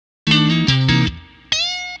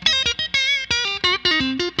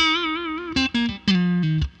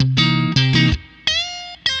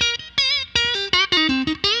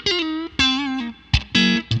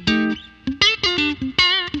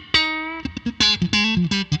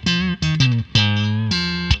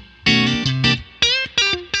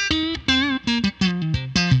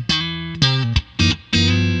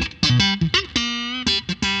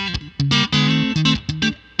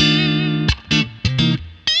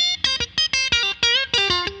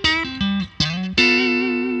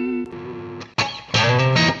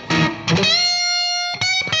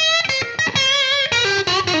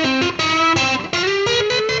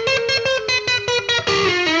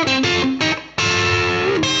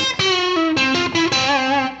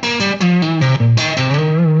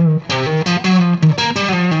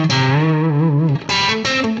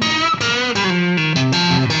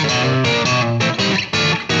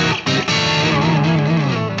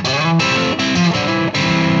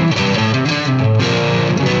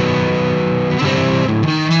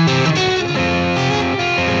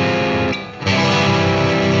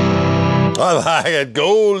got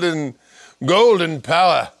golden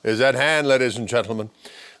power is at hand, ladies and gentlemen.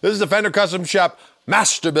 This is the Fender Custom Shop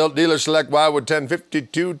Masterbuilt Dealer Select Wildwood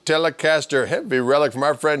 1052 Telecaster heavy relic from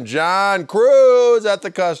our friend John Cruz at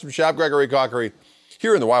the Custom Shop, Gregory Cockery,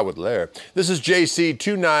 here in the Wildwood Lair. This is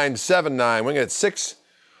JC2979, weighing at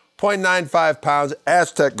 6.95 pounds,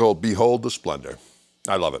 Aztec gold. Behold the splendor.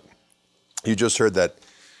 I love it. You just heard that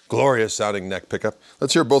glorious sounding neck pickup.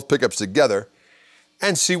 Let's hear both pickups together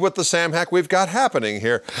and see what the Sam hack we've got happening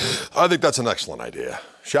here. I think that's an excellent idea.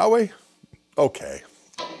 Shall we? Okay.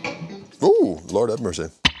 Ooh, Lord have mercy.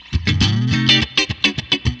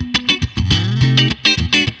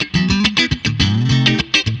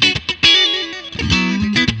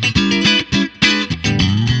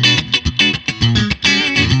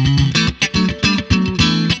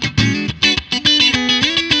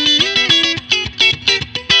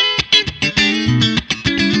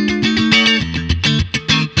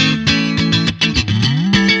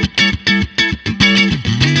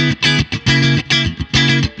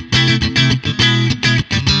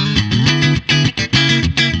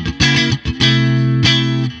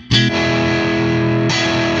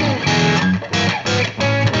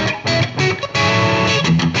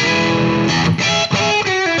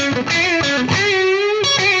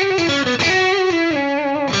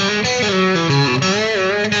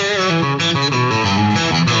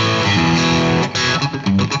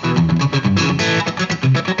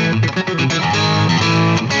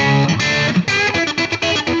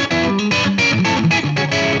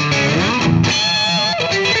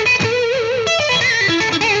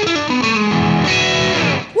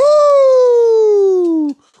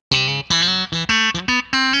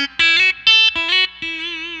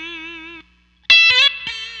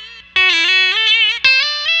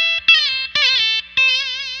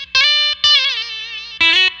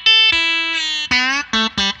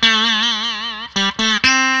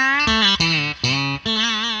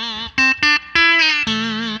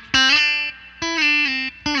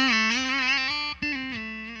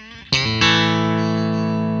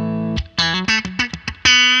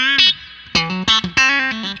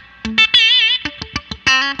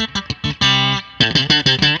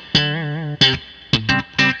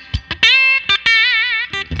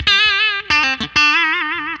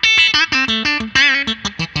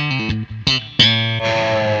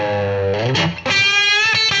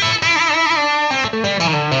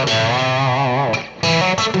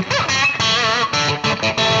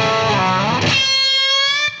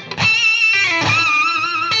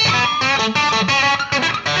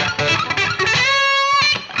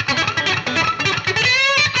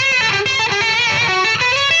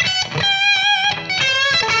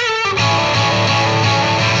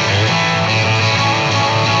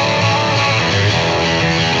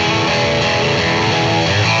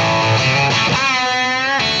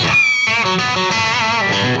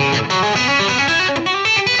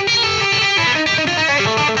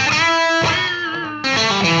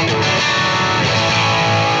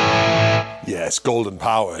 Yes, golden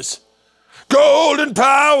powers. Golden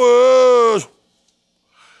powers!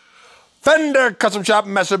 Fender Custom Shop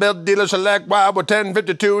Masterbuilt Dealer Select Wildwood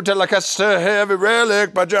 1052 Telecaster heavy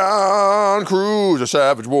relic by John Cruz, a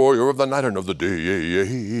savage warrior of the night and of the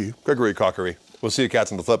day. Gregory Cockery. We'll see you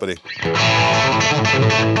cats in the flippity.